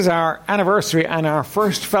is our anniversary and our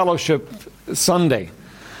first fellowship Sunday.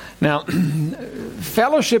 Now,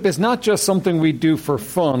 fellowship is not just something we do for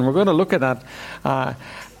fun. We're going to look at that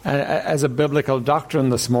as a biblical doctrine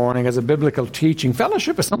this morning, as a biblical teaching.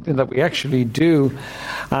 Fellowship is something that we actually do.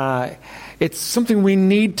 It's something we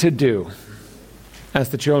need to do as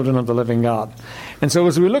the children of the living God. And so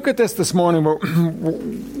as we look at this morning,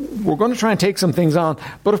 we're going to try and take some things on.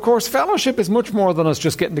 But of course, fellowship is much more than us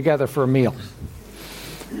just getting together for a meal.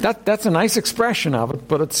 That's a nice expression of it,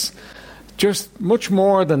 but it's just much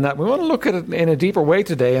more than that. We want to look at it in a deeper way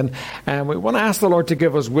today, and we want to ask the Lord to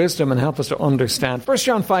give us wisdom and help us to understand. 1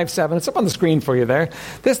 John 5:7, it's up on the screen for you there.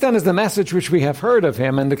 This then is the message which we have heard of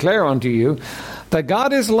him and declare unto you, that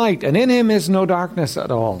God is light, and in him is no darkness at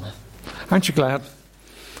all. Aren't you glad?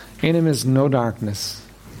 In him is no darkness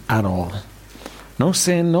at all. No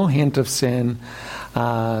sin, no hint of sin.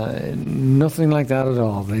 Nothing like that at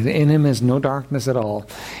all. In him is no darkness at all.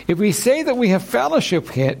 If we say that we have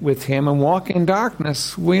fellowship with him and walk in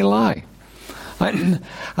darkness, we lie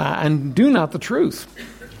and do not the truth.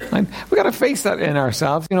 We've got to face that in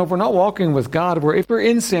ourselves. If we're not walking with God, if we're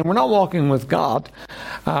in sin, we're not walking with God.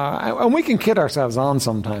 And we can kid ourselves on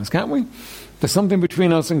sometimes, can't we? There's something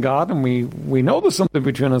between us and God, and we know there's something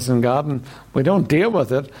between us and God, and we don't deal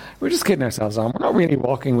with it. We're just kidding ourselves on. We're not really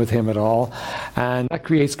walking with him at all. And that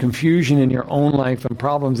creates confusion in your own life and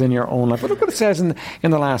problems in your own life. But look what it says in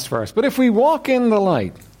the last verse. But if we walk in the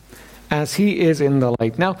light, as he is in the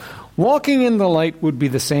light. Now, walking in the light would be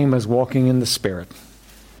the same as walking in the Spirit.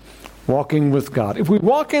 Walking with God. If we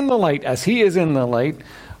walk in the light, as he is in the light,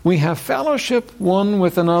 we have fellowship one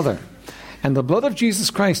with another. And the blood of Jesus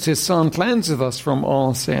Christ, his Son, cleanseth us from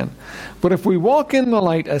all sin. But if we walk in the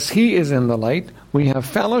light as he is in the light, we have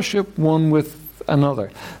fellowship one with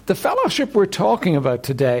another. The fellowship we're talking about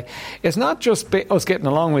today is not just us getting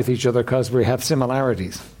along with each other because we have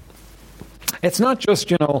similarities. It's not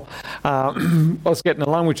just, us getting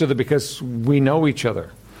along with each other because we know each other.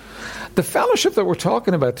 The fellowship that we're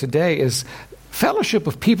talking about today is fellowship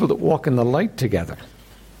of people that walk in the light together.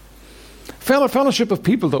 Fellowship of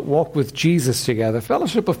people that walk with Jesus together.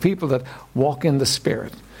 Fellowship of people that walk in the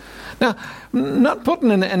Spirit. Now, not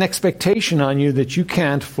putting an expectation on you that you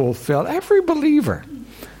can't fulfill. Every believer,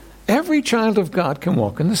 every child of God can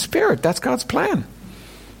walk in the Spirit. That's God's plan.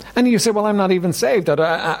 And you say, well, I'm not even saved.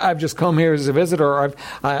 I've just come here as a visitor, or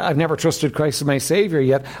I've never trusted Christ as my Savior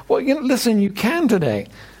yet. Well, listen, you can today.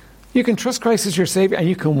 You can trust Christ as your Savior, and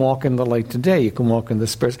you can walk in the light today. You can walk in the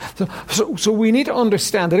Spirit. So we need to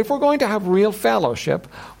understand that if we're going to have real fellowship,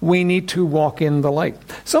 we need to walk in the light.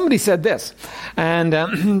 Somebody said this, and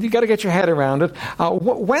you got to get your head around it.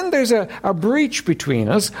 When there's a breach between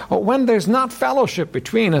us, or when there's not fellowship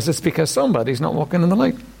between us, it's because somebody's not walking in the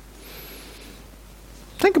light.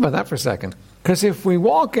 Think about that for a second. Because if we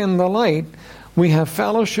walk in the light, we have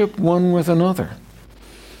fellowship one with another.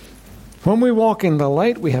 When we walk in the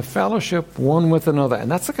light, we have fellowship one with another.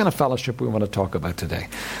 And that's the kind of fellowship we want to talk about today.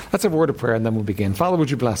 Let's have a word of prayer and then we'll begin. Father,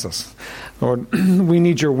 would you bless us? Lord, we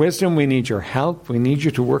need your wisdom. We need your help. We need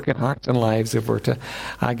you to work in hearts and lives if we're to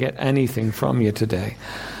get anything from you today.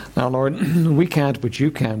 Now, Lord, we can't, but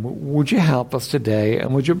you can. Would you help us today?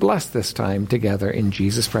 And would you bless this time together in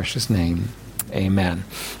Jesus' precious name? Amen.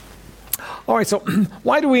 All right, so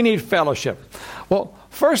why do we need fellowship? Well,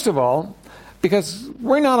 first of all, because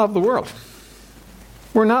we're not of the world.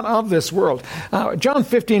 We're not of this world. John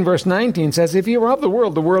 15, verse 19 says, if you were of the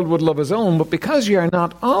world would love his own. But because you are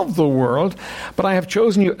not of the world, but I have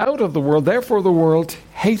chosen you out of the world, therefore the world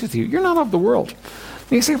hateth you. You're not of the world.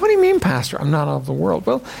 And you say, what do you mean, Pastor? I'm not of the world.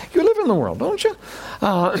 Well, you live in the world, don't you?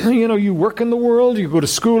 You work in the world. You go to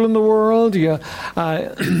school in the world. You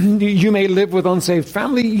may live with unsaved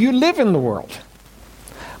family. You live in the world.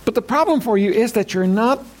 But the problem for you is that you're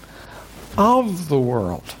not of the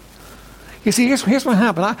world. You see, here's what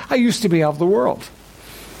happened. I used to be of the world.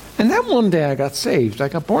 And then one day I got saved. I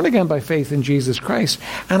got born again by faith in Jesus Christ.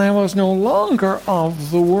 And I was no longer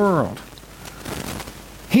of the world.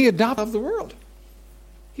 He adopted the world.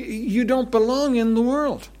 You don't belong in the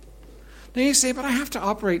world. Now you say, but I have to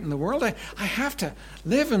operate in the world. I have to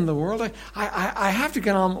live in the world. I have to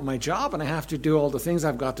get on with my job and I have to do all the things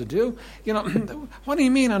I've got to do. What do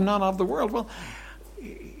you mean I'm not of the world? Well,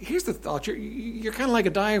 here's the thought. You're kind of like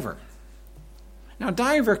a diver. Now, a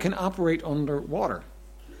diver can operate underwater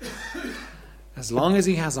as long as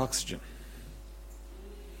he has oxygen.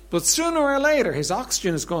 But sooner or later, his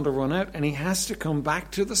oxygen is going to run out and he has to come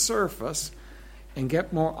back to the surface and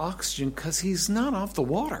get more oxygen because he's not of the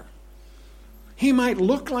water. He might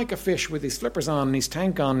look like a fish with his flippers on and his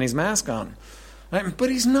tank on and his mask on, but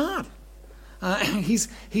he's not. He's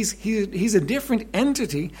a different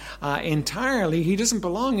entity entirely. He doesn't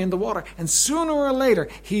belong in the water. And sooner or later,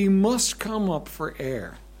 he must come up for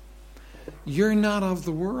air. You're not of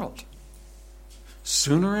the world.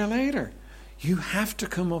 Sooner or later, you have to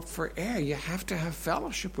come up for air. You have to have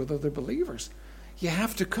fellowship with other believers. You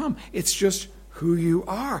have to come. It's just who you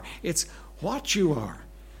are. It's what you are.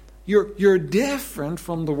 You're different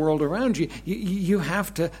from the world around you. You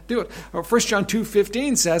have to do it. 1 John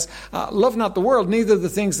 2:15 says, love not the world, neither the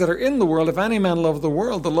things that are in the world. If any man love the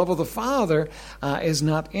world, the love of the Father is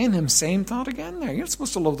not in him. Same thought again there. You're not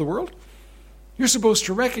supposed to love the world. You're supposed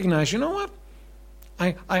to recognize, you know what?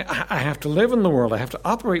 I have to live in the world. I have to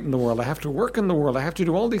operate in the world. I have to work in the world. I have to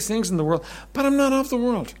do all these things in the world. But I'm not of the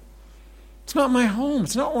world. It's not my home.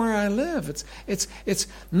 It's not where I live. It's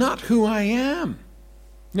not who I am.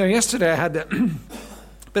 You know, yesterday I had a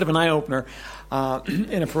bit of an eye-opener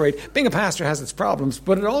in a parade. Being a pastor has its problems,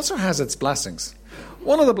 but it also has its blessings.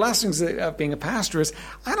 One of the blessings of being a pastor is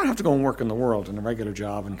I don't have to go and work in the world in a regular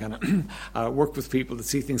job and kind of work with people that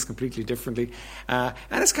see things completely differently. And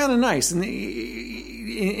it's kind of nice. And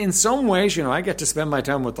in some ways, you know, I get to spend my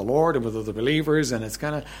time with the Lord and with other believers, and it's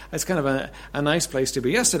kind of a nice place to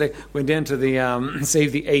be. Yesterday, went into the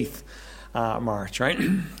Save the Eighth march, right?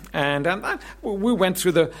 And we went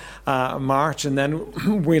through the march, and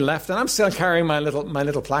then we left. And I'm still carrying my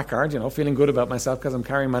little placard, you know, feeling good about myself because I'm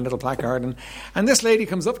carrying my little placard. And this lady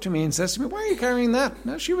comes up to me and says to me, "Why are you carrying that?"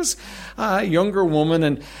 Now, she was a younger woman,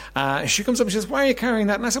 and she comes up and she says, "Why are you carrying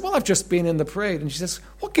that?" And I said, "Well, I've just been in the parade." And she says,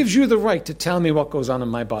 "What gives you the right to tell me what goes on in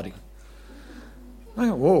my body?" I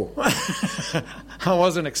go, whoa. I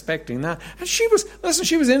wasn't expecting that. And she was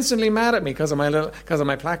instantly mad at me because of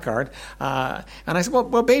my placard. And I said,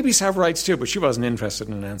 well, babies have rights too, but she wasn't interested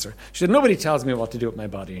in an answer. She said, "Nobody tells me what to do with my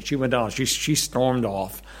body." And she went on. She stormed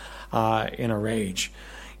off in a rage.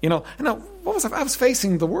 You know, and what was I was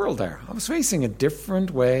facing the world there. I was facing a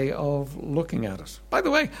different way of looking at it. By the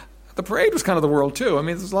way, the parade was kind of the world too. I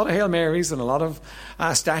mean, there's a lot of Hail Marys and a lot of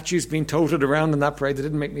statues being toted around in that parade that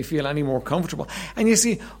didn't make me feel any more comfortable. And you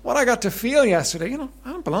see, what I got to feel yesterday, you know,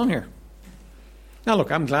 I don't belong here. Now look,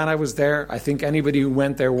 I'm glad I was there. I think anybody who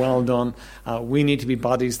went there, well done. We need to be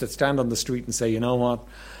bodies that stand on the street and say, you know what,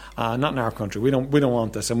 not in our country. We don't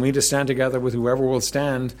want this. And we need to stand together with whoever will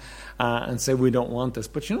stand and say we don't want this.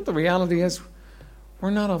 But you know, the reality is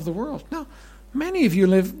we're not of the world. Now, many of you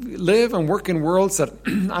live and work in worlds that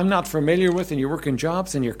I'm not familiar with, and you work in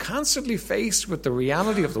jobs, and you're constantly faced with the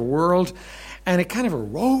reality of the world, and it kind of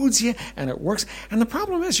erodes you, and it works. And the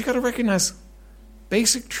problem is, you got to recognize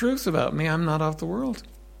basic truth about me: I'm not of the world.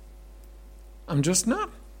 I'm just not.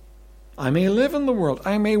 I may live in the world.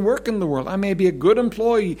 I may work in the world. I may be a good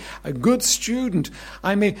employee, a good student.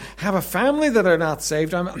 I may have a family that are not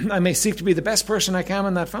saved. I may seek to be the best person I can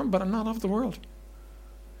in that family, but I'm not of the world.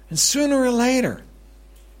 And sooner or later,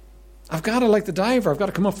 I've got to, like the diver, I've got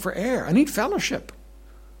to come up for air. I need fellowship.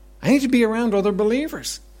 I need to be around other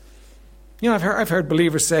believers. You know, I've heard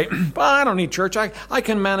believers say, "Well, I don't need church. I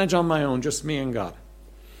can manage on my own, just me and God."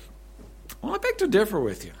 Well, I beg to differ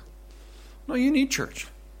with you. No, you need church.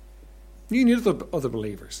 You need other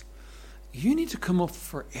believers. You need to come up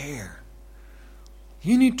for air.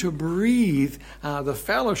 You need to breathe the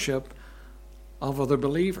fellowship of other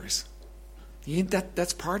believers.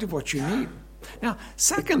 That's part of what you need. Now,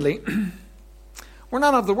 secondly, we're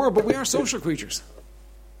not of the world, but we are social creatures.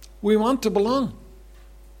 We want to belong.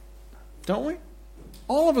 Don't we?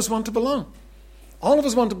 All of us want to belong. All of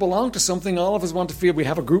us want to belong to something. All of us want to feel we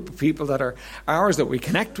have a group of people that are ours, that we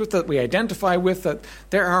connect with, that we identify with, that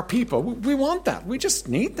they're our people. We want that. We just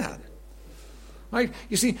need that. Right?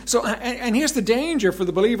 You see, so, and here's the danger for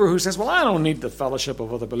the believer who says, "Well, I don't need the fellowship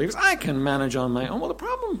of other believers. I can manage on my own." Well, the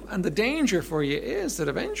problem and the danger for you is that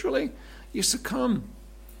eventually you succumb.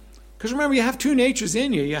 Because remember, you have two natures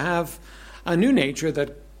in you. You have a new nature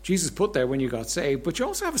that Jesus put there when you got saved, but you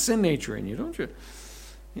also have a sin nature in you, don't you?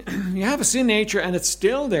 You have a sin nature, and it's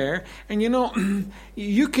still there. And you know,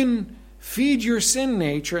 you can feed your sin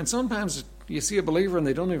nature, and sometimes you see a believer and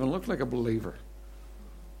they don't even look like a believer.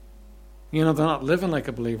 You know, they're not living like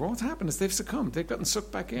a believer. What's happened is they've succumbed. They've gotten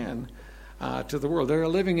sucked back in to the world. They're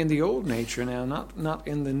living in the old nature now, not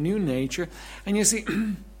in the new nature. And you see,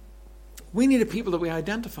 we need a people that we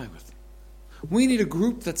identify with. We need a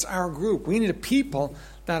group that's our group. We need a people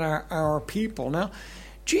that are our people. Now,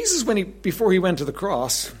 Jesus, before he went to the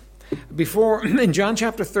cross, before, in John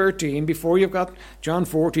chapter 13, before you've got John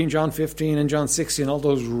 14, John 15, and John 16, all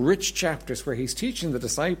those rich chapters where he's teaching the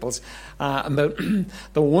disciples about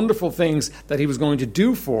the wonderful things that he was going to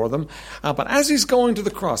do for them. But as he's going to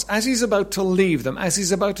the cross, as he's about to leave them, as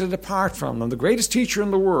he's about to depart from them, the greatest teacher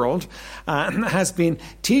in the world has been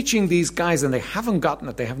teaching these guys, and they haven't gotten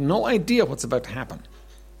it. They have no idea what's about to happen.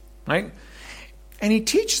 Right? And he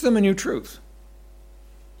teaches them a new truth.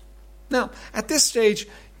 Now, at this stage,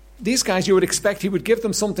 these guys, you would expect he would give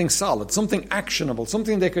them something solid, something actionable,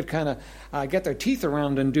 something they could kind of get their teeth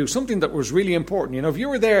around and do, something that was really important. You know, if you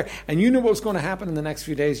were there and you knew what was going to happen in the next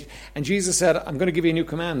few days, and Jesus said, I'm going to give you a new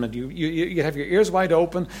commandment, you'd have your ears wide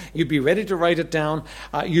open, you'd be ready to write it down,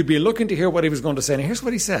 you'd be looking to hear what he was going to say. And here's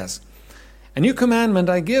what he says. A new commandment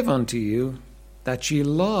I give unto you, that ye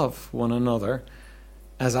love one another,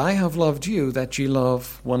 as I have loved you, that ye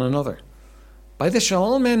love one another. By this shall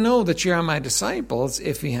all men know that ye are my disciples,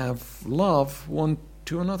 if ye have love one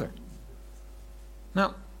to another.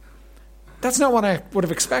 Now, that's not what I would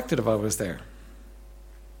have expected if I was there.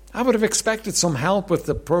 I would have expected some help with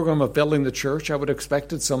the program of building the church. I would have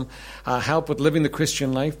expected some help with living the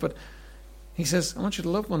Christian life. But he says, I want you to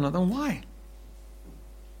love one another. Why?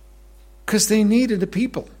 Because they needed a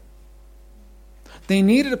people. They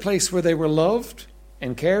needed a place where they were loved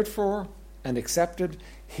and cared for and accepted.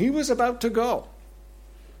 He was about to go.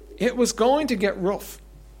 It was going to get rough.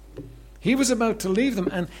 He was about to leave them,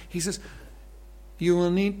 and he says, you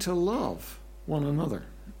will need to love one another.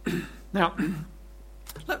 Now,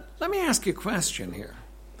 let me ask you a question here.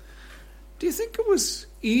 Do you think it was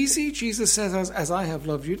easy, Jesus says, as I have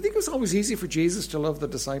loved you? Do you think it was always easy for Jesus to love the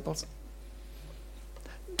disciples?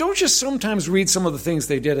 Don't you sometimes read some of the things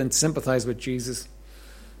they did and sympathize with Jesus?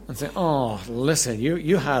 And say, oh, listen,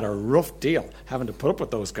 you had a rough deal having to put up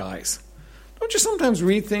with those guys. Don't you sometimes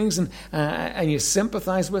read things and you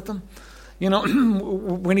sympathize with them? You know,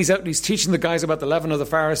 when he's out and he's teaching the guys about the leaven of the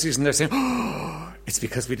Pharisees, and they're saying, oh, it's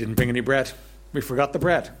because we didn't bring any bread. We forgot the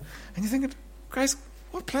bread. And you're thinking, guys,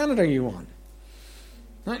 what planet are you on?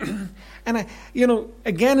 And,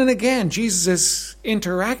 again and again, Jesus is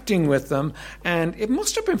interacting with them, and it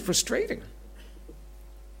must have been frustrating.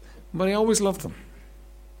 But he always loved them.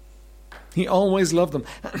 He always loved them.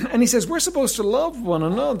 And he says, we're supposed to love one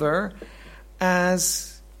another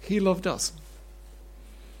as he loved us.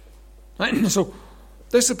 Right? So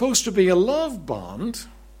there's supposed to be a love bond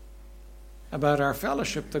about our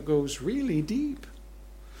fellowship that goes really deep.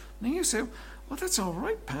 Now you say, well, that's all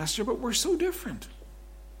right, Pastor, but we're so different.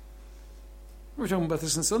 We were talking about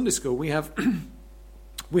this in Sunday school. We have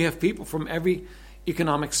people from every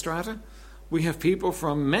economic strata. We have people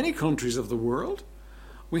from many countries of the world.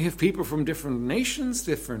 We have people from different nations,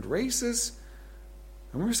 different races,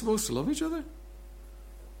 and we're supposed to love each other.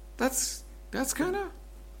 That's kind of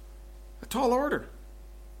a tall order.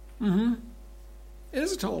 It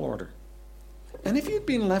is a tall order. And if you'd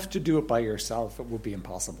been left to do it by yourself, it would be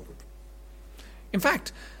impossible. In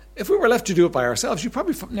fact, if we were left to do it by ourselves, you'd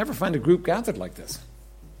probably never find a group gathered like this.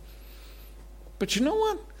 But you know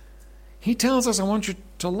what? He tells us, I want you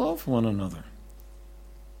to love one another.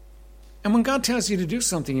 And when God tells you to do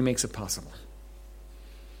something, he makes it possible.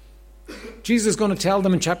 Jesus is going to tell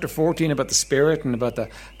them in chapter 14 about the Spirit and about the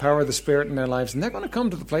power of the Spirit in their lives, and they're going to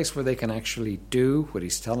come to the place where they can actually do what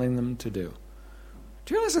he's telling them to do.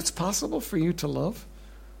 Do you realize it's possible for you to love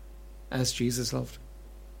as Jesus loved?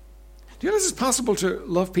 Do you realize it's possible to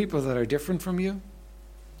love people that are different from you?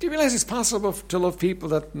 Do you realize it's possible to love people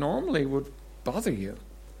that normally would bother you?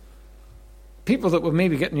 People that would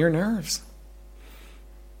maybe get in your nerves?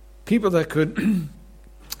 People that could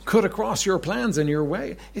cut across your plans and your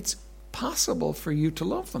way. It's possible for you to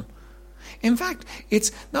love them. In fact,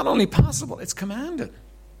 it's not only possible, it's commanded.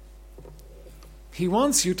 He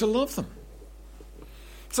wants you to love them.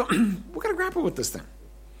 So we've got to grapple with this thing.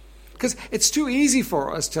 Because it's too easy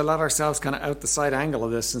for us to let ourselves kind of out the side angle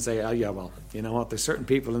of this and say, oh, yeah, well, you know what, there's certain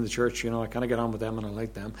people in the church, I kind of get on with them and I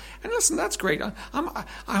like them. And listen, that's great. I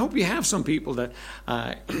hope you have some people that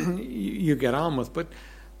you get on with, but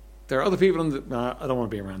there are other people I don't want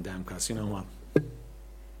to be around them because, you know what?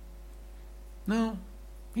 No.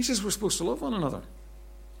 He says we're supposed to love one another.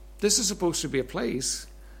 This is supposed to be a place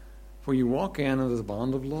where you walk in under the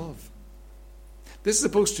bond of love. This is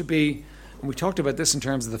supposed to be, and we talked about this in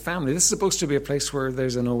terms of the family, this is supposed to be a place where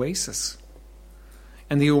there's an oasis.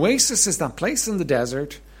 And the oasis is that place in the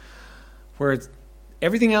desert where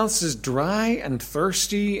everything else is dry and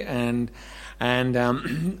thirsty and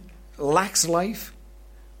lacks life.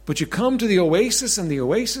 But you come to the oasis, and the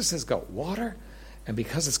oasis has got water. And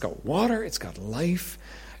because it's got water, it's got life,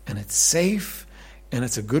 and it's safe, and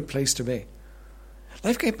it's a good place to be.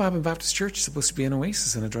 Lifegate Bible Baptist Church is supposed to be an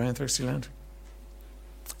oasis in a dry and thirsty land.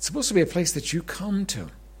 It's supposed to be a place that you come to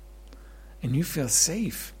and you feel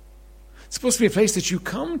safe. It's supposed to be a place that you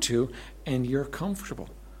come to and you're comfortable.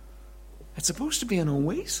 It's supposed to be an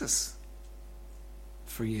oasis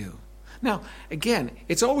for you. Now, again,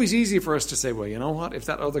 it's always easy for us to say, well, you know what? If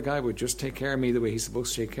that other guy would just take care of me the way he's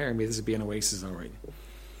supposed to take care of me, this would be an oasis, all right.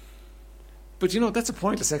 But that's a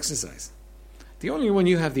pointless exercise. The only one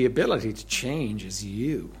you have the ability to change is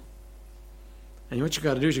you. And what you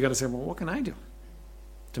got to do is you got to say, well, what can I do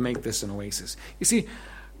to make this an oasis? You see,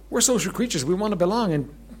 we're social creatures. We want to belong.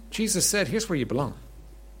 And Jesus said, here's where you belong.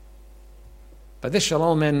 By this shall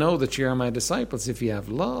all men know that you are my disciples, if you have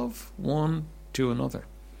love one to another.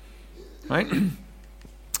 Right?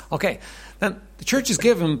 Okay. Then the church is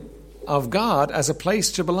given of God as a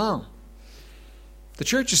place to belong. The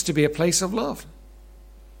church is to be a place of love.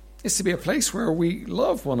 It's to be a place where we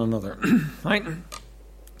love one another. Right?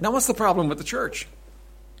 Now, what's the problem with the church?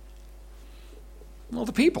 Well,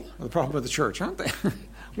 the people are the problem with the church, aren't they?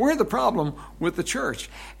 We're the problem with the church.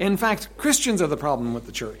 In fact, Christians are the problem with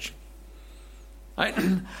the church. Right?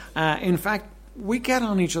 In fact, we get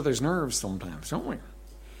on each other's nerves sometimes, don't we?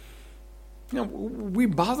 We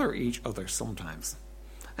bother each other sometimes.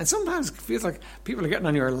 And sometimes it feels like people are getting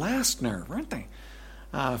on your last nerve, aren't they?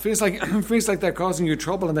 Feels like they're causing you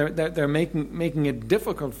trouble and they're making it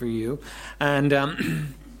difficult for you. And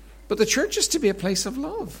but the church is to be a place of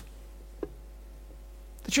love.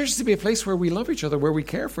 The church is to be a place where we love each other, where we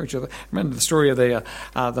care for each other. Remember the story of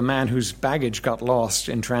the man whose baggage got lost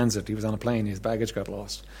in transit. He was on a plane, his baggage got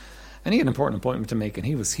lost. And he had an important appointment to make, and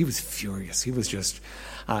he was furious. He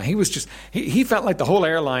felt like the whole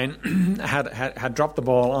airline had dropped the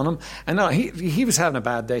ball on him. And no, he was having a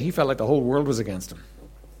bad day. He felt like the whole world was against him.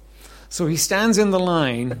 So he stands in the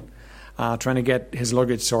line trying to get his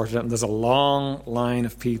luggage sorted out, and there's a long line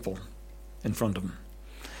of people in front of him.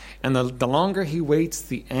 And the longer he waits,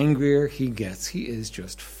 the angrier he gets. He is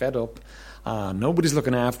just fed up. Nobody's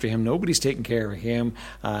looking after him. Nobody's taking care of him.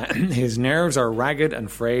 His nerves are ragged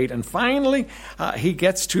and frayed. And finally, he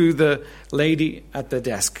gets to the lady at the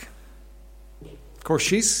desk. Of course,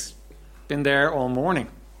 she's been there all morning.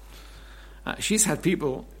 She's had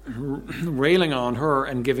people railing on her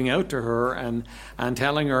and giving out to her and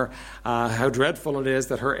telling her how dreadful it is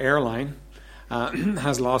that her airline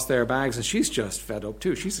has lost their bags, and she's just fed up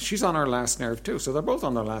too. She's on her last nerve too. So they're both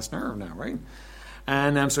on their last nerve now, right?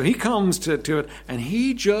 And so he comes to it, and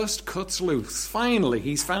he just cuts loose. Finally,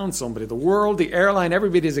 he's found somebody. The world, the airline,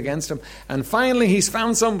 everybody's against him. And finally, he's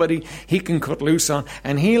found somebody he can cut loose on,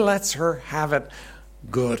 and he lets her have it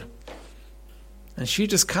good. And she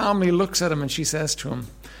just calmly looks at him, and she says to him,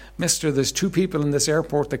 "Mister, there's two people in this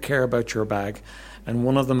airport that care about your bag, and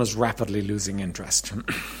one of them is rapidly losing interest."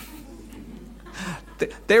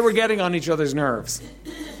 They were getting on each other's nerves.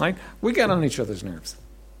 Right? We get on each other's nerves.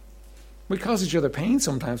 We cause each other pain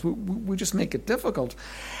sometimes. We just make it difficult.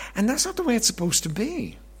 And that's not the way it's supposed to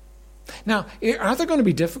be. Now, are there going to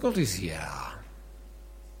be difficulties? Yeah.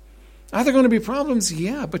 Are there going to be problems?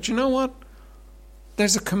 Yeah. But you know what?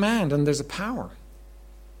 There's a command and there's a power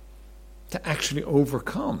to actually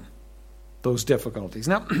overcome those difficulties.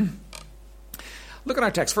 Now, look at our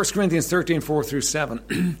text, 1 Corinthians 13, 4 through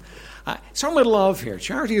 7. Starting with love here.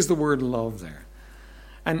 Charity is the word love there.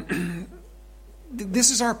 And this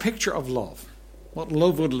is our picture of love, what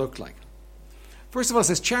love would look like. First of all, it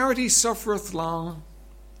says, charity suffereth long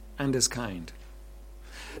and is kind.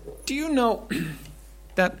 Do you know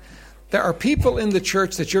that there are people in the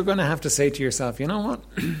church that you're going to have to say to yourself, you know what?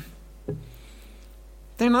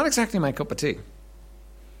 They're not exactly my cup of tea,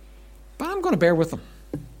 but I'm going to bear with them.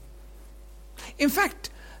 In fact,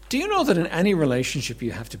 do you know that in any relationship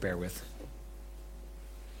you have to bear with?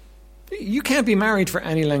 You can't be married for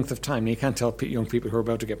any length of time. You can't tell young people who are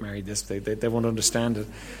about to get married this. They won't understand it.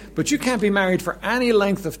 But you can't be married for any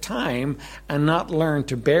length of time and not learn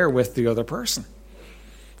to bear with the other person.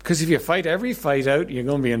 Because if you fight every fight out, you're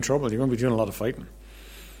going to be in trouble. You're going to be doing a lot of fighting.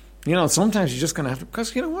 Sometimes you're just going to have to...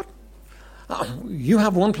 Because you know what? You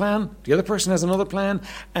have one plan, the other person has another plan,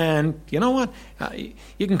 and you know what?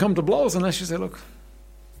 You can come to blows unless you say, look,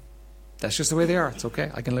 that's just the way they are. It's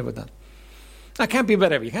okay. I can live with that. I can't be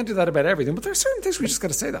about everything. You can't do that about everything. But there are certain things we just got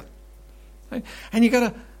to say that. Right? And you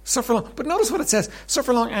got to suffer long. But notice what it says.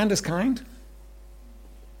 Suffer long and is kind.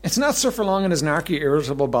 It's not suffer long and is narky,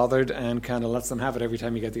 irritable, bothered, and kind of lets them have it every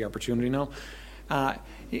time you get the opportunity. No.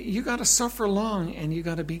 You got to suffer long and you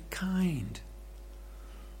got to be kind.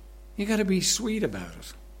 You got to be sweet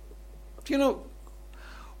about it.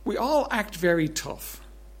 We all act very tough.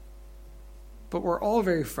 But we're all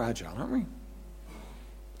very fragile, aren't we?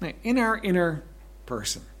 Now, in our inner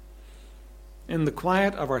person. In the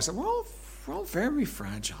quiet of ourselves, we're all very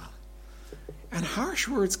fragile. And harsh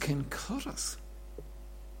words can cut us.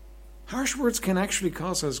 Harsh words can actually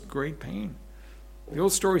cause us great pain. The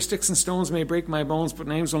old story, sticks and stones may break my bones, but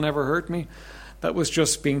names will never hurt me. That was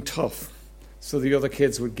just being tough, so the other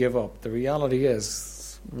kids would give up. The reality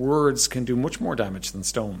is, words can do much more damage than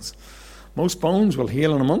stones. Most bones will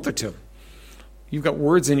heal in a month or two. You've got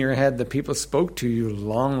words in your head that people spoke to you a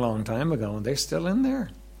long, long time ago, and they're still in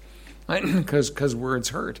there. Because words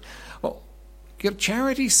hurt. Well,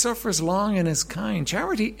 charity suffers long and is kind.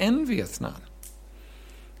 Charity envieth not.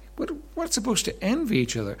 We're supposed to envy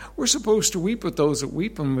each other. We're supposed to weep with those that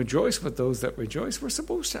weep and rejoice with those that rejoice. We're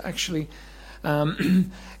supposed to actually,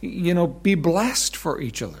 be blessed for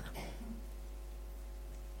each other.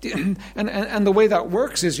 And the way that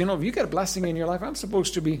works is, if you get a blessing in your life, I'm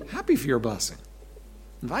supposed to be happy for your blessing.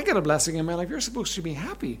 If I get a blessing in my life, you're supposed to be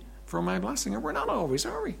happy for my blessing. And we're not always,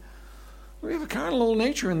 are we? We have a carnal old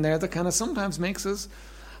nature in there that kind of sometimes makes us,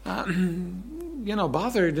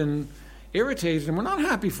 bothered and irritated, and we're not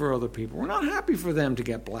happy for other people. We're not happy for them to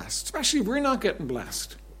get blessed, especially if we're not getting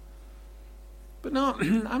blessed. But no,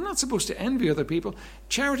 I'm not supposed to envy other people.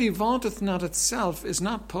 Charity vaunteth not itself, is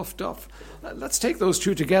not puffed up. Let's take those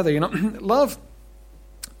two together. Love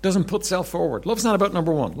doesn't put self forward. Love's not about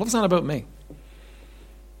number one. Love's not about me.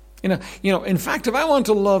 In fact, if I want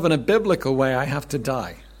to love in a biblical way, I have to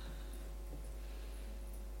die.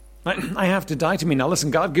 I have to die to me. Now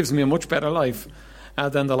listen, God gives me a much better life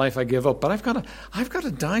than the life I give up. But I've got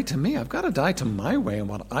to die to me. I've got to die to my way and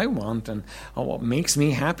what I want and what makes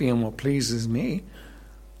me happy and what pleases me.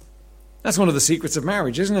 That's one of the secrets of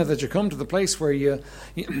marriage, isn't it? That you come to the place where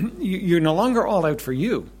you're no longer all out for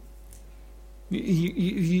you.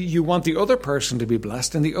 You want the other person to be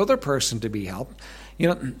blessed and the other person to be helped.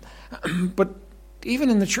 But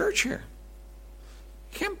even in the church here,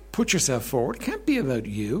 you can't put yourself forward. It can't be about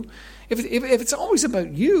you. If it's always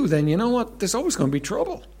about you, then you know what? There's always going to be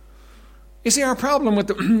trouble. You see, our problem with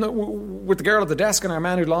the girl at the desk and our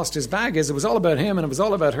man who lost his bag is it was all about him and it was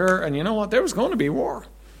all about her, and you know what? There was going to be war.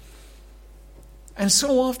 And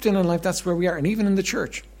so often in life, that's where we are, and even in the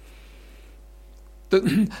church.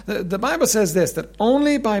 The Bible says this, that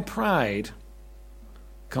only by pride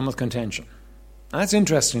cometh contention. Now, that's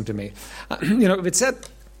interesting to me. If it said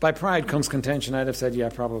by pride comes contention, I'd have said, yeah,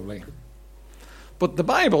 probably. But the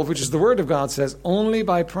Bible, which is the Word of God, says only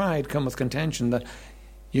by pride cometh contention, that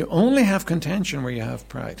you only have contention where you have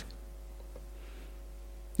pride.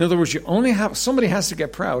 In other words, somebody has to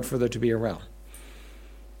get proud for there to be a row.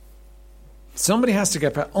 Somebody has to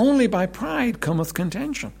get proud. Only by pride cometh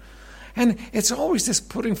contention. And it's always this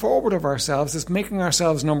putting forward of ourselves, this making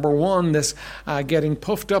ourselves number one, this getting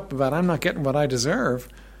puffed up about I'm not getting what I deserve,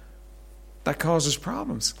 that causes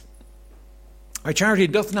problems. Our charity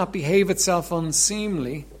doth not behave itself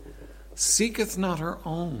unseemly, seeketh not her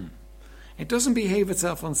own. It doesn't behave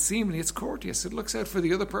itself unseemly, it's courteous. It looks out for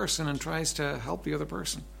the other person and tries to help the other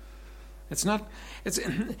person. It's not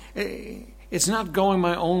going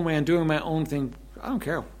my own way and doing my own thing. I don't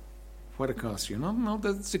care what it costs you. No,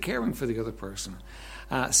 that's the caring for the other person.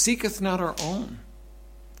 Seeketh not her own.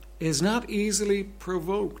 Is not easily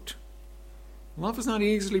provoked. Love is not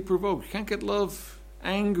easily provoked. You can't get love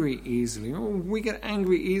angry easily. We get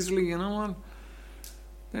angry easily, you know what?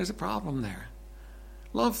 There's a problem there.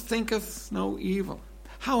 Love thinketh no evil.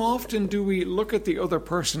 How often do we look at the other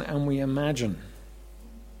person and we imagine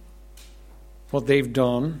what they've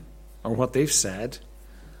done or what they've said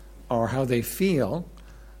or how they feel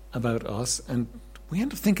about us, and we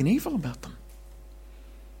end up thinking evil about them?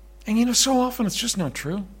 And so often it's just not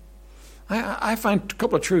true. I find a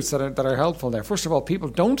couple of truths that are helpful there. First of all, people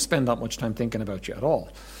don't spend that much time thinking about you at all.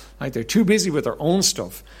 Right? They're too busy with their own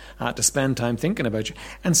stuff to spend time thinking about you.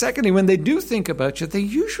 And secondly, when they do think about you, they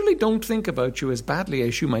usually don't think about you as badly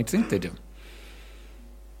as you might think they do.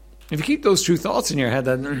 If you keep those two thoughts in your head,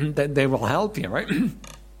 then they will help you, right?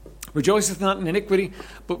 Rejoiceth not in iniquity,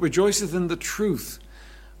 but rejoiceth in the truth.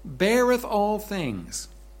 Beareth all things,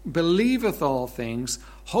 believeth all things,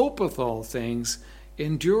 hopeth all things,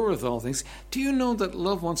 endureth all things. Do you know that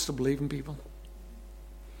love wants to believe in people?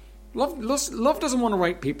 Love doesn't want to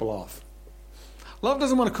write people off. Love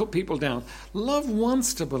doesn't want to cut people down. Love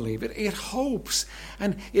wants to believe. It hopes,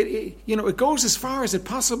 and it goes as far as it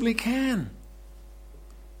possibly can.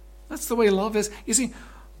 That's the way love is. You see,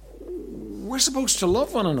 we're supposed to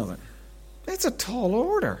love one another. It's a tall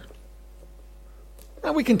order.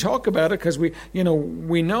 Now we can talk about it because we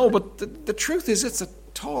know, but the truth is it's a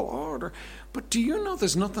tall order. But do you know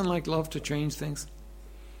there's nothing like love to change things?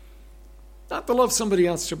 Not the love somebody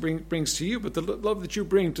else brings to you, but the love that you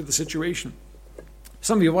bring to the situation.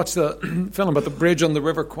 Some of you watched the film about the bridge on the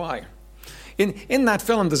River Kwai. In that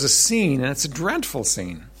film, there's a scene, and it's a dreadful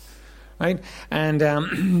scene, right? And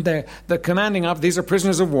the commanding officer, these are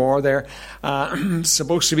prisoners of war. They're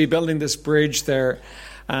supposed to be building this bridge. They're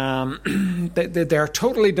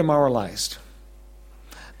totally demoralized.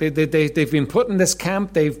 They've been put in this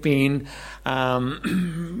camp. They've been,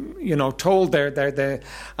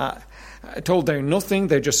 told they're nothing.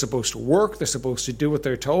 They're just supposed to work. They're supposed to do what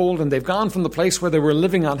they're told. And they've gone from the place where they were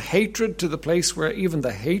living on hatred to the place where even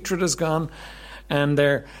the hatred has gone. And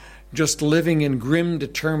they're just living in grim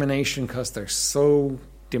determination because they're so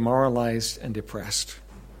demoralized and depressed.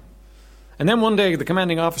 And then one day the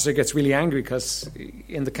commanding officer gets really angry because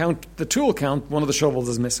in the tool count, one of the shovels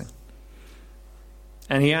is missing.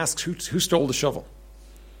 And he asks who stole the shovel.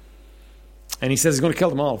 And he says he's going to kill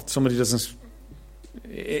them all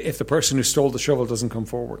if the person who stole the shovel doesn't come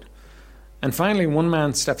forward. And finally one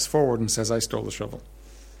man steps forward and says, I stole the shovel.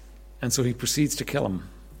 And so he proceeds to kill him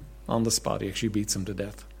on the spot. He actually beats him to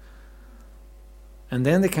death. And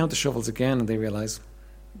then they count the shovels again and they realize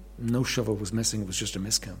no shovel was missing. It was just a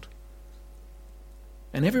miscount.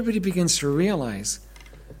 And everybody begins to realize,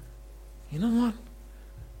 you know what?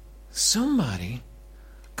 Somebody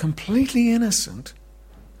completely innocent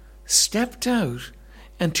stepped out,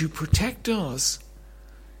 and to protect us,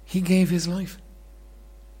 he gave his life.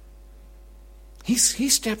 He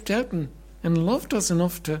stepped out and loved us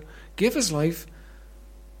enough to give his life,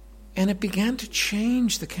 and it began to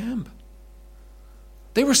change the camp.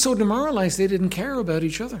 They were so demoralized they didn't care about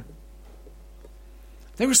each other.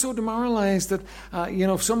 They were so demoralized that,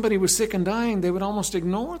 if somebody was sick and dying, they would almost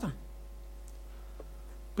ignore them.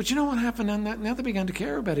 But you know what happened? Now they began to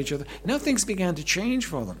care about each other. Now things began to change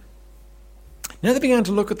for them. Now they began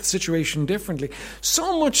to look at the situation differently.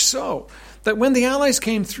 So much so that when the Allies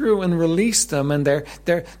came through and released them, and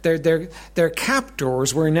their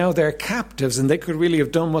captors were now their captives, and they could really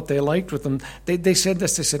have done what they liked with them, they said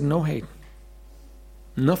this. They said, no hate.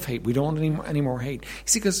 Enough hate. We don't want any more hate. You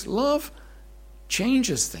see, because love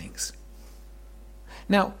changes things.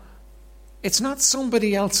 Now, it's not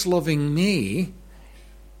somebody else loving me.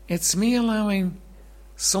 It's me allowing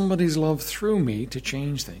somebody's love through me to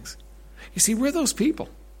change things. You see, we're those people.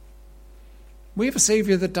 We have a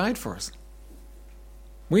Savior that died for us.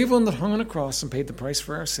 We have one that hung on a cross and paid the price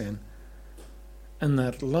for our sin, and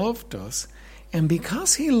that loved us. And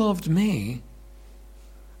because he loved me,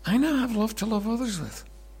 I now have love to love others with.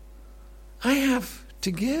 I have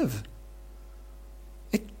to give.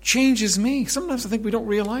 It changes me. Sometimes I think we don't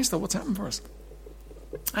realize that what's happened for us.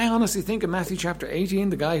 I honestly think in Matthew chapter 18,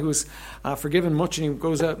 the guy who was forgiven much and he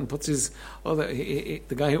goes out and puts the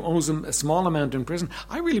guy who owes him a small amount in prison.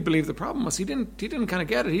 I really believe the problem was he didn't kind of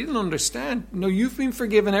get it. He didn't understand. No, you've been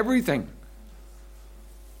forgiven everything.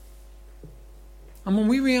 And when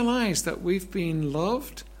we realize that we've been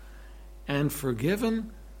loved and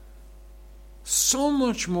forgiven so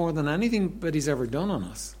much more than anybody's ever done on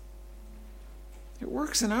us, it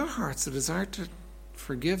works in our hearts a desire to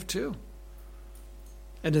forgive too.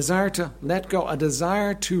 A desire to let go, a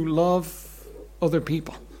desire to love other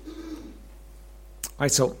people. All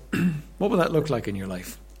right, so what will that look like in your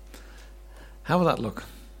life? How will that look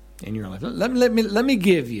in your life? Let me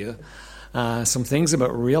give you some things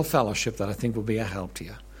about real fellowship that I think will be a help to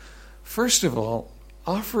you. First of all,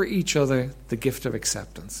 offer each other the gift of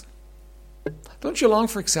acceptance. Don't you long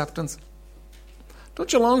for acceptance?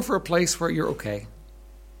 Don't you long for a place where you're okay?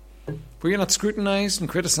 Where you're not scrutinized and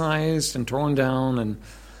criticized and torn down, and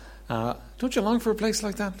don't you long for a place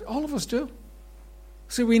like that? All of us do.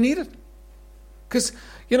 See, we need it. Because,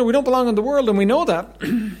 we don't belong in the world, and we know that.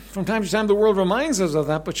 From time to time, the world reminds us of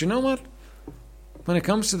that, but you know what? When it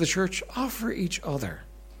comes to the church, offer each other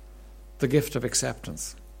the gift of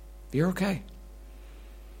acceptance. You're okay.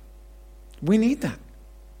 We need that.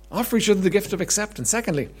 Offer each other the gift of acceptance.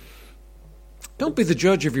 Secondly, don't be the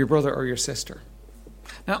judge of your brother or your sister.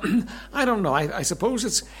 Now, I don't know. I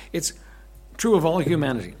suppose it's true of all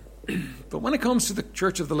humanity. But when it comes to the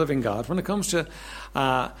Church of the Living God, when it comes to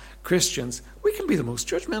Christians, we can be the most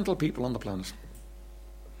judgmental people on the planet.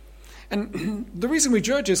 And the reason we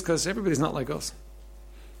judge is because everybody's not like us.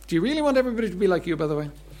 Do you really want everybody to be like you, by the way?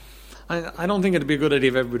 I don't think it'd be a good idea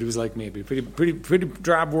if everybody was like me. It'd be a pretty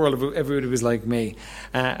drab world if everybody was like me.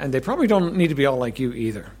 And they probably don't need to be all like you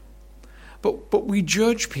either. But we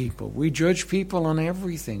judge people. We judge people on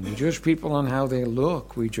everything. We judge people on how they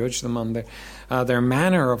look. We judge them on their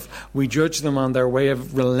manner of. We judge them on their way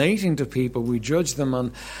of relating to people. We judge them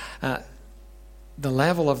on the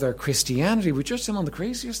level of their Christianity. We judge them on the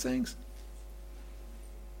craziest things.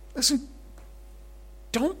 Listen,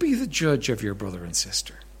 don't be the judge of your brother and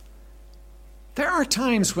sister. There are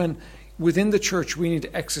times when within the church we need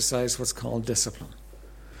to exercise what's called discipline.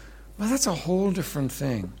 Well, that's a whole different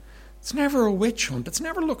thing. It's never a witch hunt. It's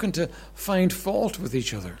never looking to find fault with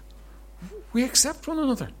each other. We accept one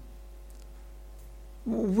another.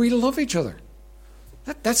 We love each other.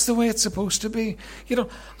 That's the way it's supposed to be.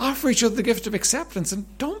 Offer each other the gift of acceptance,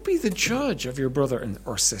 and don't be the judge of your brother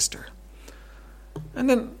or sister. And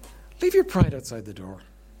then leave your pride outside the door.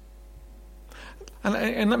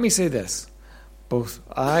 And let me say this. Both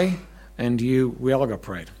I and you, we all got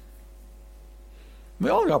pride. We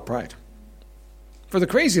all got pride. For the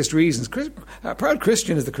craziest reasons. A proud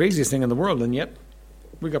Christian is the craziest thing in the world, and yet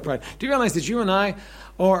we got pride. Do you realize that you and I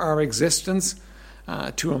owe our existence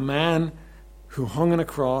to a man who hung on a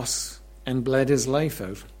cross and bled his life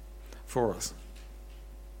out for us?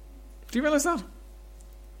 Do you realize that?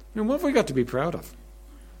 What have we got to be proud of?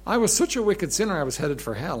 I was such a wicked sinner, I was headed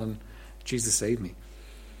for hell, and Jesus saved me.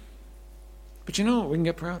 But we can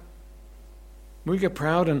get proud. We get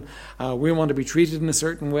proud, and we want to be treated in a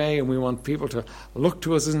certain way, and we want people to look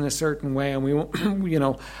to us in a certain way, and we want,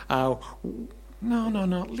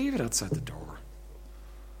 no, leave it outside the door.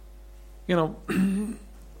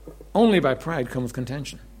 Only by pride comes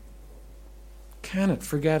contention. Can it,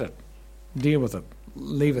 forget it, deal with it,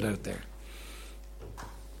 leave it out there.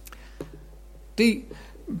 D,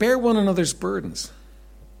 bear one another's burdens.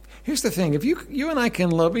 Here's the thing, if you and I can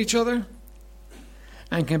love each other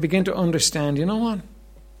and can begin to understand, you know what?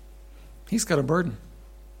 He's got a burden.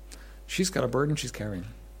 She's got a burden she's carrying.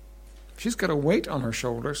 She's got a weight on her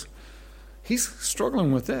shoulders. He's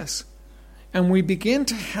struggling with this. And we begin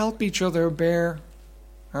to help each other bear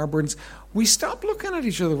our burdens. We stop looking at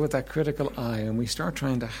each other with that critical eye and we start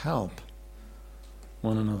trying to help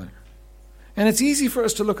one another. And it's easy for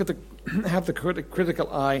us to have the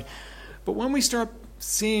critical eye, but when we start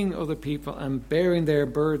seeing other people and bearing their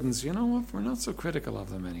burdens, you know what? We're not so critical of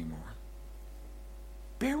them anymore.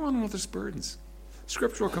 Bear one another's burdens.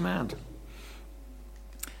 Scriptural command.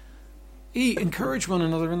 E, encourage one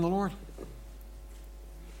another in the Lord.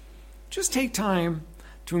 Just take time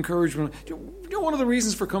to encourage one. One of the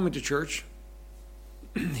reasons for coming to church,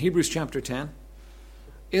 Hebrews chapter 10,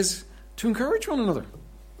 is to encourage one another.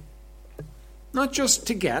 Not just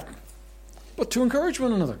to get, but to encourage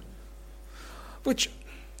one another. Which,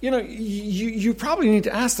 you probably need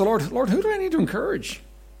to ask the Lord, who do I need to encourage?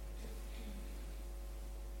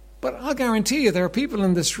 But I'll guarantee you there are people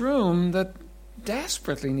in this room that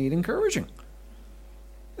desperately need encouraging.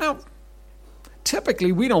 Now,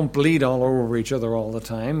 typically we don't bleed all over each other all the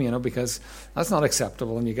time, because that's not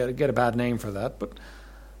acceptable and you get a bad name for that. But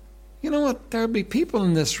you know what? There'll be people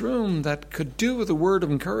in this room that could do with a word of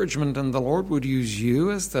encouragement, and the Lord would use you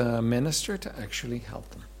as the minister to actually help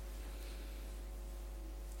them.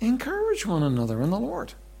 Encourage one another in the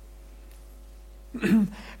Lord. And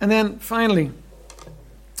then finally,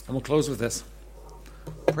 and we'll close with this,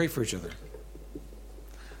 pray for each other.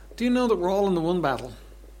 Do you know that we're all in the one battle?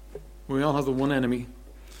 We all have the one enemy.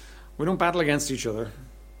 We don't battle against each other.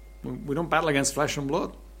 We don't battle against flesh and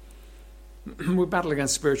blood. We battle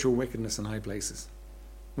against spiritual wickedness in high places.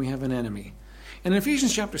 We have an enemy. And in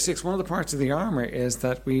Ephesians chapter 6, one of the parts of the armor is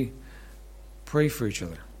that we pray for each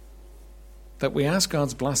other. That we ask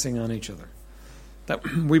God's blessing on each other. That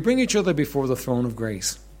we bring each other before the throne of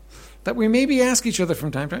grace. That we maybe ask each other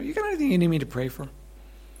from time to time, you got anything you need me to pray for?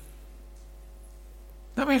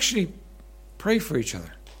 That we actually pray for each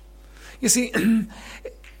other. You see,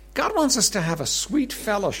 God wants us to have a sweet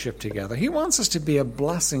fellowship together. He wants us to be a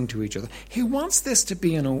blessing to each other. He wants this to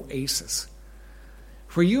be an oasis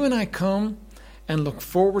where you and I come and look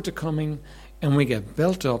forward to coming and we get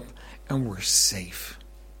built up and we're safe.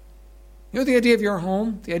 The idea of your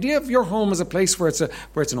home? The idea of your home is a place where it's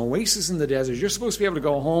an oasis in the desert. You're supposed to be able to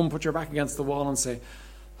go home, put your back against the wall and say,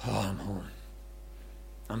 oh, I'm home.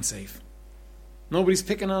 I'm safe. Nobody's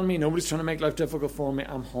picking on me. Nobody's trying to make life difficult for me.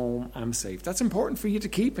 I'm home. I'm safe. That's important for you to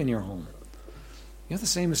keep in your home. The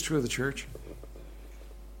same is true of the church.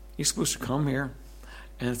 You're supposed to come here,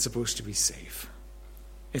 and it's supposed to be safe.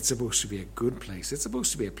 It's supposed to be a good place. It's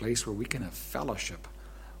supposed to be a place where we can have fellowship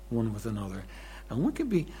one with another. And we can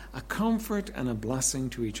be a comfort and a blessing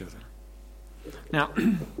to each other. Now,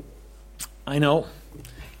 I know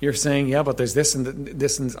you're saying, yeah, but there's this and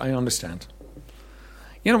this, and I understand.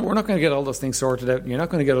 We're not going to get all those things sorted out, and you're not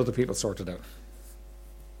going to get other people sorted out.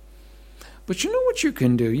 But you know what you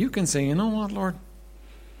can do? You can say, you know what, Lord?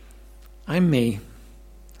 I'm me.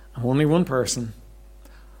 I'm only one person.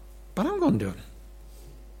 But I'm going to do it.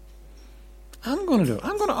 I'm going to do it.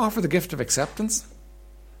 I'm going to offer the gift of acceptance.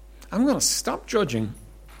 I'm going to stop judging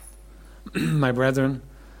my brethren.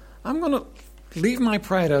 I'm going to leave my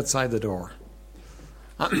pride outside the door.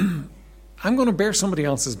 I'm going to bear somebody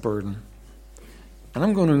else's burden. And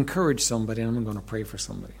I'm going to encourage somebody, and I'm going to pray for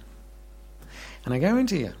somebody. And I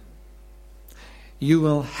guarantee you, you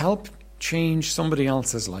will help change somebody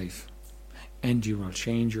else's life, and you will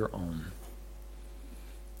change your own.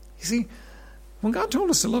 You see, when God told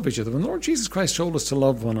us to love each other, when the Lord Jesus Christ told us to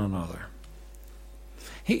love one another,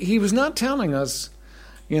 He was not telling us,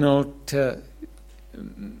 to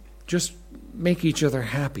just make each other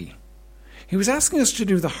happy. He was asking us to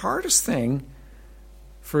do the hardest thing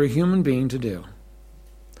for a human being to do.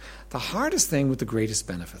 The hardest thing with the greatest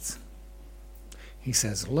benefits. He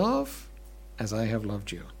says, love as I have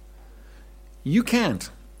loved you. You can't.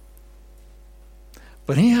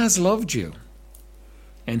 But He has loved you.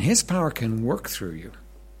 And His power can work through you.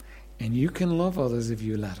 And you can love others if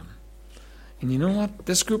you let Him. And you know what?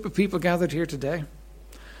 This group of people gathered here today,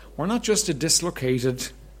 we're not just a dislocated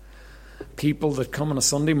people that come on a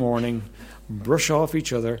Sunday morning, brush off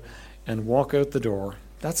each other, and walk out the door.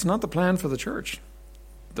 That's not the plan for the church.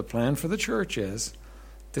 The plan for the church is,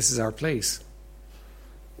 this is our place.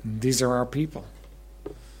 These are our people.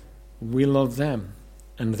 We love them,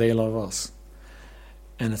 and they love us.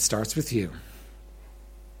 And it starts with you.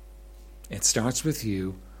 It starts with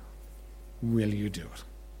you. Will you do it?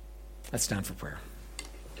 Let's stand for prayer.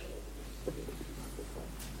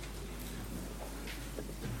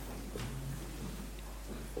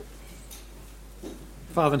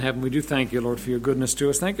 Father in heaven, we do thank you, Lord, for your goodness to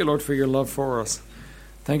us. Thank you, Lord, for your love for us.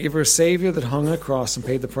 Thank you for a Savior that hung on a cross and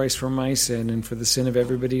paid the price for my sin and for the sin of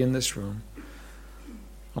everybody in this room.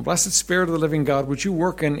 Oh, blessed Spirit of the living God, would you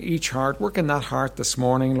work in each heart, work in that heart this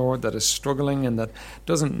morning, Lord, that is struggling and that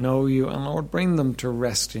doesn't know you. And Lord, bring them to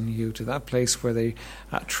rest in you, to that place where they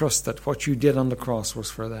trust that what you did on the cross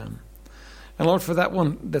was for them. And Lord, for that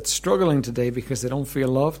one that's struggling today because they don't feel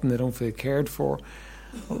loved and they don't feel cared for,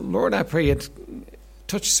 Lord, I pray you'd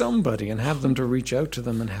touch somebody and have them to reach out to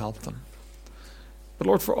them and help them. But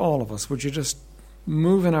Lord, for all of us, would you just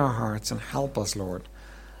move in our hearts and help us, Lord,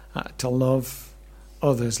 to love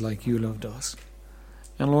others like you loved us.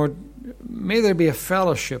 And Lord, may there be a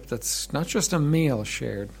fellowship that's not just a meal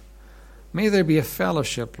shared. May there be a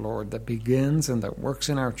fellowship, Lord, that begins and that works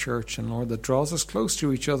in our church, and Lord, that draws us close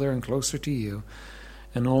to each other and closer to you.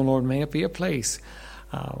 And oh Lord, may it be a place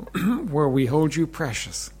where we hold you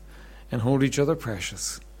precious and hold each other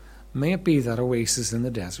precious. May it be that oasis in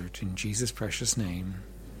the desert. In Jesus' precious name,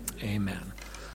 amen.